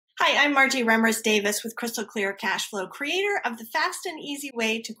Hi, I'm Margie Remmers-Davis with Crystal Clear Cashflow, creator of the fast and easy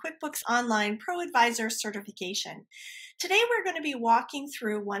way to QuickBooks Online ProAdvisor certification. Today we're going to be walking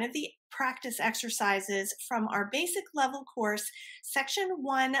through one of the practice exercises from our basic level course, Section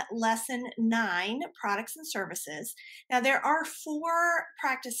 1, Lesson 9, Products and Services. Now there are 4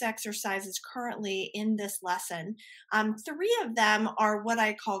 practice exercises currently in this lesson. 3 of them are what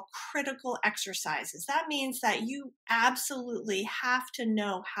I call critical exercises. That means that you absolutely have to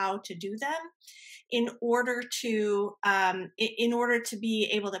know how to do them in order to be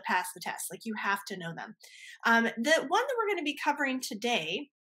able to pass the test. Like, you have to know them. The one that we're going to be covering today,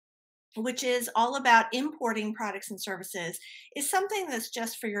 which is all about importing products and services, is something that's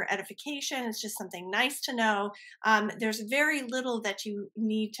just for your edification. It's just something nice to know. There's very little that you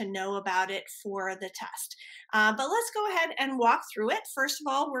need to know about it for the test. But let's go ahead and walk through it. First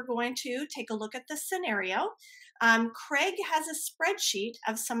of all, we're going to take a look at the scenario. Craig has a spreadsheet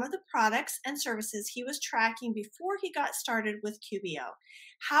of some of the products and services he was tracking before he got started with QBO.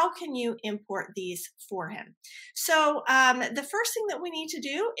 How can you import these for him? So the first thing that we need to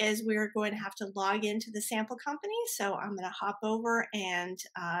do is we're going to have to log into the sample company. So I'm going to hop over and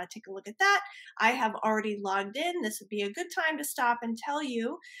take a look at that. I have already logged in. This would be a good time to stop and tell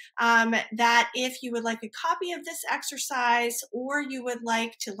you that if you would like a copy of this exercise, or you would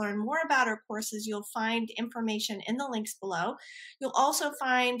like to learn more about our courses, you'll find information in the links below. You'll also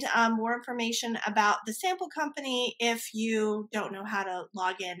find more information about the sample company if you don't know how to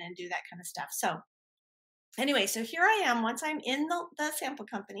log in and do that kind of stuff. So anyway, so here I am. Once I'm in the sample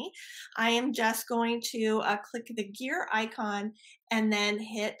company, I am just going to click the gear icon and then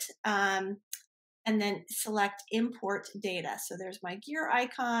hit and then select import data. So there's my gear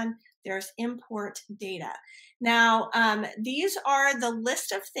icon, there's import data. Now, these are the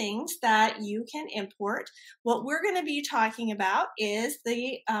list of things that you can import. What we're going to be talking about is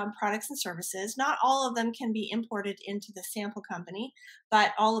the products and services. Not all of them can be imported into the sample company,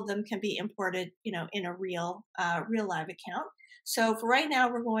 but all of them can be imported, in a real live account. So for right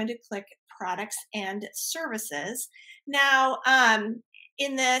now, we're going to click products and services. Now,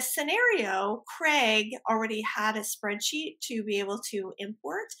 in the scenario, Craig already had a spreadsheet to be able to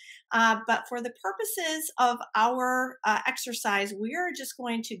import, but for the purposes of our exercise, we are just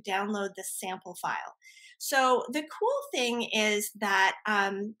going to download the sample file. So the cool thing is that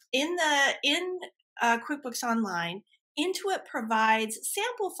in QuickBooks Online, Intuit provides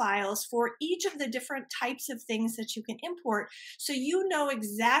sample files for each of the different types of things that you can import, so you know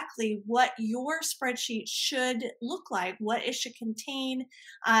exactly what your spreadsheet should look like, what it should contain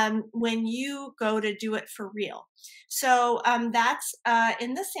when you go to do it for real. So that's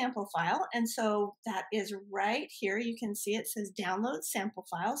in the sample file, and so that is right here. You can see it says download sample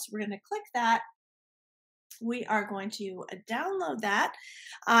file, so we're going to click that. We are going to download that.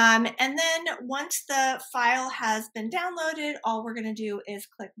 And then once the file has been downloaded, all we're going to do is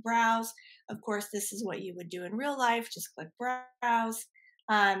click browse. Of course, this is what you would do in real life. Just click browse.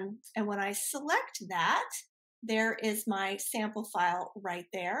 And when I select that, there is my sample file right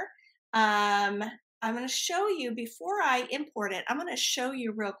there. I'm going to show you, before I import it, I'm going to show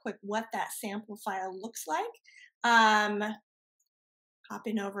you real quick what that sample file looks like.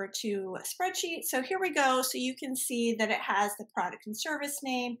 Hopping over to a spreadsheet. So here we go. So you can see that it has the product and service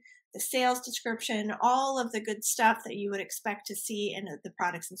name, the sales description, all of the good stuff that you would expect to see in the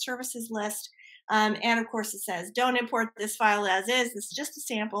products and services list. And of course it says, don't import this file as is. This is just a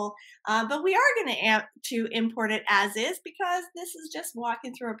sample, but we are going to import it as is, because this is just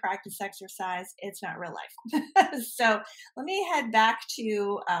walking through a practice exercise. It's not real life. So let me head back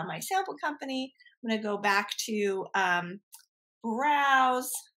to my sample company. I'm going to go back to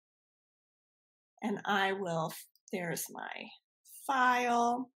browse, and I will, there's my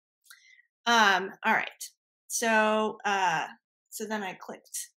file. All right, so then I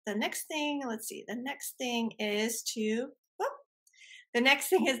clicked the next thing. Let's see, the next thing is to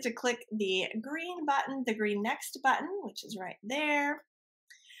click the green button, the green next button, which is right there.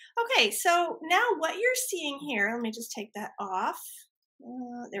 Okay, so now what you're seeing here, let me just take that off.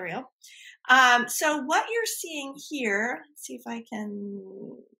 There we go. So what you're seeing here, let's see if I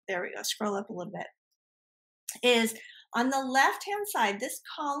can, there we go, scroll up a little bit, is on the left-hand side, this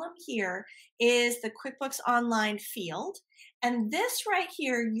column here is the QuickBooks Online field. And this right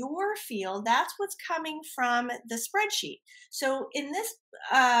here, your field, that's what's coming from the spreadsheet. So in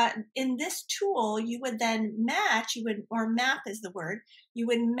this tool, you would then match, or map is the word, you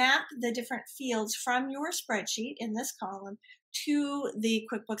would map the different fields from your spreadsheet in this column to the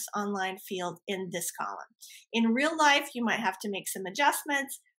QuickBooks Online field in this column. In real life, you might have to make some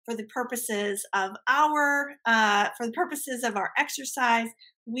adjustments. For the purposes of our exercise,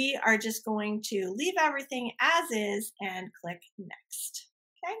 we are just going to leave everything as is and click next.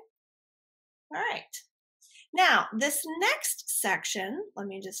 Okay. All right. Now, this next section, let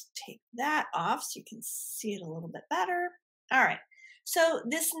me just take that off so you can see it a little bit better. All right. So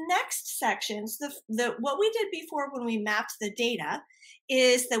this next section, what we did before when we mapped the data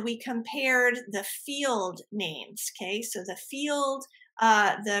is that we compared the field names. Okay. So the field,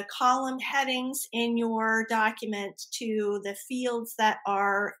 the column headings in your document to the fields that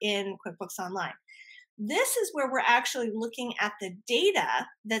are in QuickBooks Online. This is where we're actually looking at the data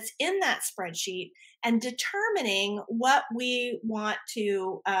that's in that spreadsheet and determining what we want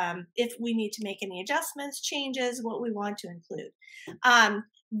to, if we need to make any adjustments, changes, what we want to include.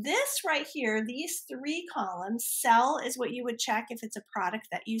 This right here, these three columns, sell is what you would check if it's a product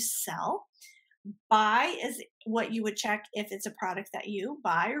that you sell. Buy is what you would check if it's a product that you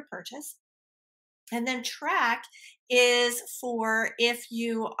buy or purchase. And then track is for if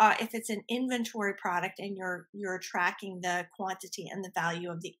it's an inventory product and you're tracking the quantity and the value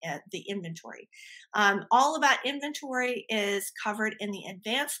of the inventory. All about inventory is covered in the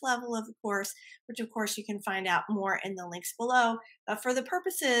advanced level of the course, which of course you can find out more in the links below. But for the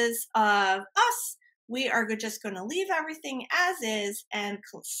purposes of us, we are just going to leave everything as is and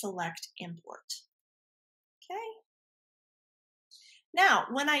select import. Okay. Now,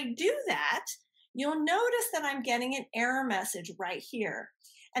 when I do that, you'll notice that I'm getting an error message right here.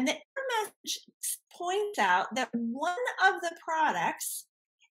 And the error message points out that one of the products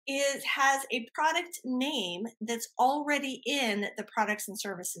has a product name that's already in the products and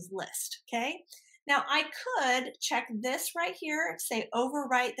services list, okay? Now, I could check this right here, say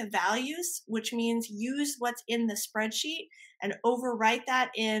overwrite the values, which means use what's in the spreadsheet and overwrite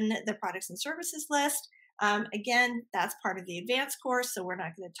that in the products and services list. Again, that's part of the advanced course, so we're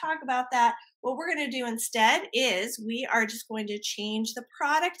not going to talk about that. What we're going to do instead is we are just going to change the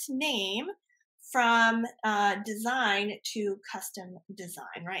product name from design to custom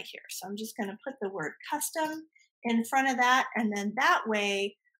design right here. So I'm just going to put the word custom in front of that, and then that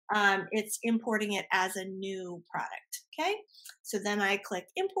way it's importing it as a new product. Okay, so then I click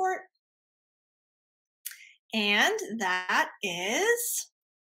import, and that is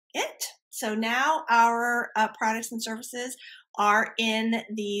it. So now our products and services are in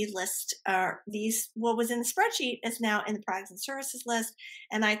the list. What was in the spreadsheet is now in the products and services list,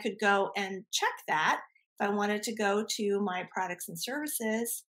 and I could go and check that. If I wanted to go to my products and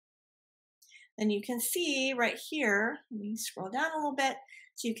services, then you can see right here, let me scroll down a little bit,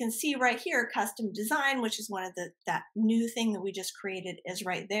 so you can see right here, custom design, which is one of that new thing that we just created is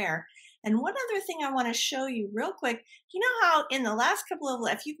right there. And one other thing I want to show you real quick, you know how in the last couple of,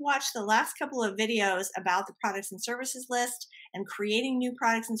 if you've watched the last couple of videos about the products and services list and creating new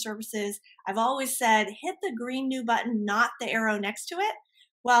products and services, I've always said, hit the green new button, not the arrow next to it.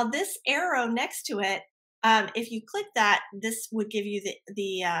 Well, this arrow next to it, if you click that, this would give you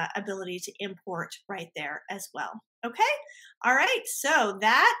the ability to import right there as well. Okay. All right. So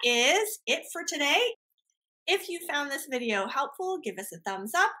that is it for today. If you found this video helpful, give us a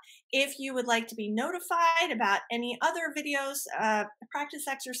thumbs up. If you would like to be notified about any other videos, practice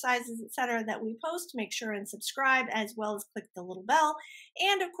exercises, etc. that we post, make sure and subscribe as well as click the little bell.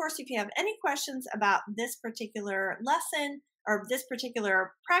 And of course, if you have any questions about this particular lesson or this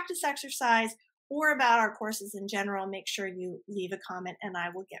particular practice exercise or about our courses in general, make sure you leave a comment and I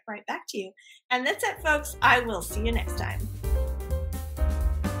will get right back to you. And that's it, folks. I will see you next time.